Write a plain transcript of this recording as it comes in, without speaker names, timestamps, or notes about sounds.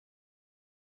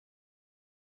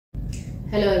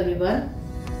Hello everyone.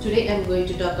 Today I am going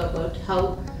to talk about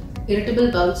how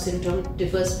irritable bowel syndrome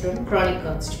differs from chronic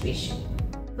constipation.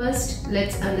 First,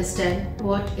 let's understand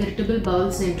what irritable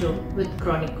bowel syndrome with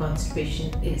chronic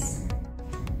constipation is.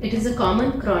 It is a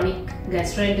common chronic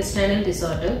gastrointestinal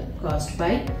disorder caused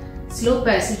by slow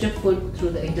passage of food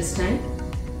through the intestine,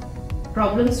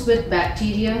 problems with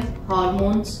bacteria,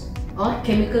 hormones or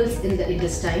chemicals in the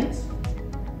intestines,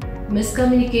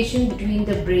 miscommunication between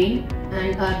the brain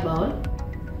and our bowel,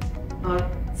 or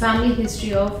family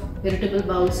history of irritable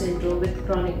bowel syndrome with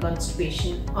chronic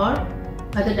constipation or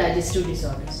other digestive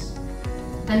disorders.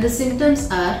 And the symptoms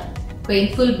are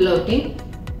painful bloating,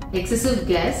 excessive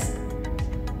gas,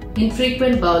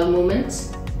 infrequent bowel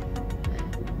movements,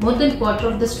 more than quarter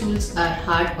of the stools are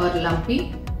hard or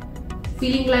lumpy,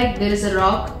 feeling like there is a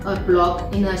rock or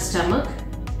block in our stomach,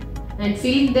 and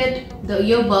feeling that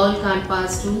your bowel can't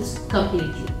pass stools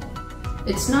completely.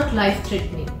 It's not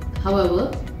life-threatening.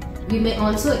 However, we may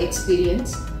also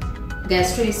experience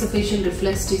gastroesophageal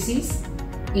reflux disease,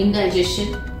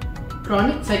 indigestion,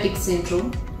 chronic fatigue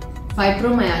syndrome,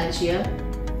 fibromyalgia,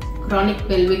 chronic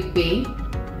pelvic pain,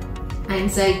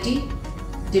 anxiety,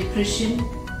 depression,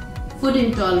 food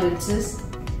intolerances,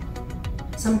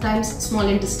 sometimes small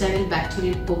intestinal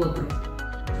bacterial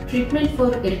overgrowth. Treatment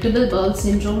for irritable bowel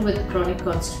syndrome with chronic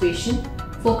constipation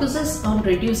focuses on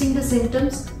reducing the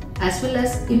symptoms as well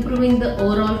as improving the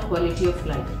overall quality of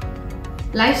life.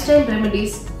 Lifestyle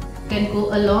remedies can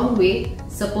go a long way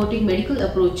supporting medical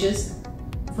approaches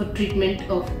for treatment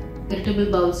of irritable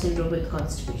bowel syndrome with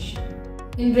constipation.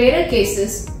 In rarer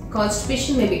cases,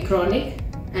 constipation may be chronic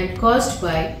and caused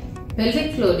by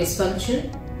pelvic floor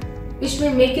dysfunction, which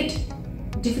may make it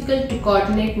difficult to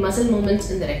coordinate muscle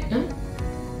movements in the rectum,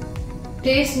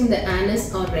 tears in the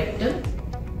anus or rectum,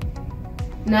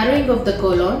 narrowing of the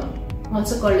colon,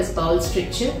 also called as bowel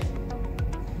stricture,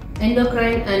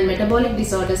 endocrine and metabolic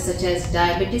disorders such as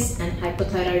diabetes and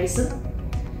hypothyroidism,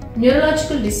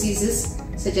 neurological diseases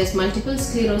such as multiple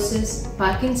sclerosis,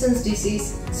 Parkinson's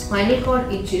disease, spinal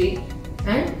cord injury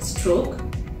and stroke,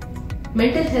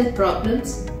 mental health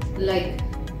problems like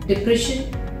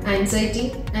depression,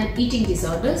 anxiety and eating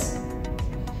disorders,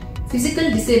 physical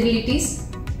disabilities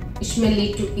which may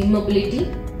lead to immobility,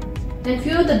 and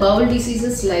few of the bowel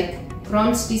diseases like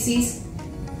Crohn's disease,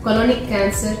 colonic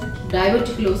cancer,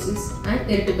 diverticulosis and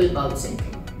irritable bowel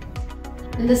syndrome.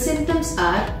 And the symptoms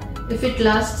are, if it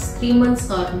lasts 3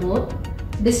 months or more,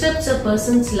 disrupts a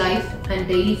person's life and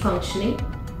daily functioning,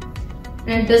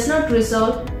 and does not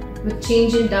resolve with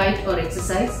change in diet or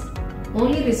exercise,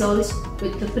 only resolves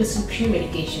with the prescription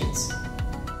medications.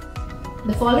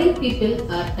 The following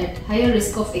people are at higher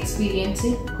risk of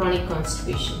experiencing chronic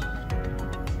constipation: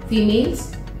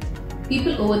 females,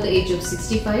 people over the age of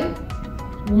 65,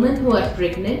 women who are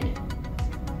pregnant,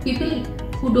 people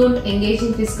who don't engage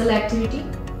in physical activity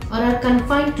or are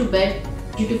confined to bed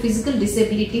due to physical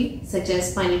disability such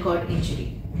as spinal cord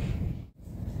injury.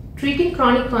 Treating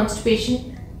chronic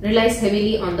constipation relies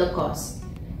heavily on the cause.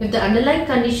 If the underlying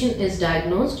condition is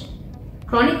diagnosed,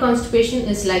 chronic constipation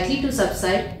is likely to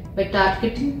subside by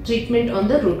targeting treatment on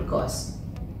the root cause.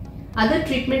 Other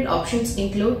treatment options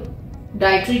include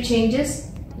dietary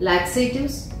changes,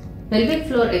 laxatives, pelvic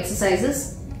floor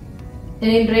exercises,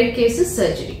 and in rare cases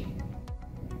surgery.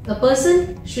 A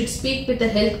person should speak with a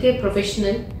healthcare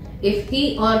professional if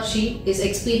he or she is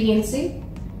experiencing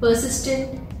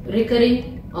persistent,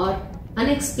 recurring or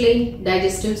unexplained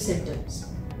digestive symptoms.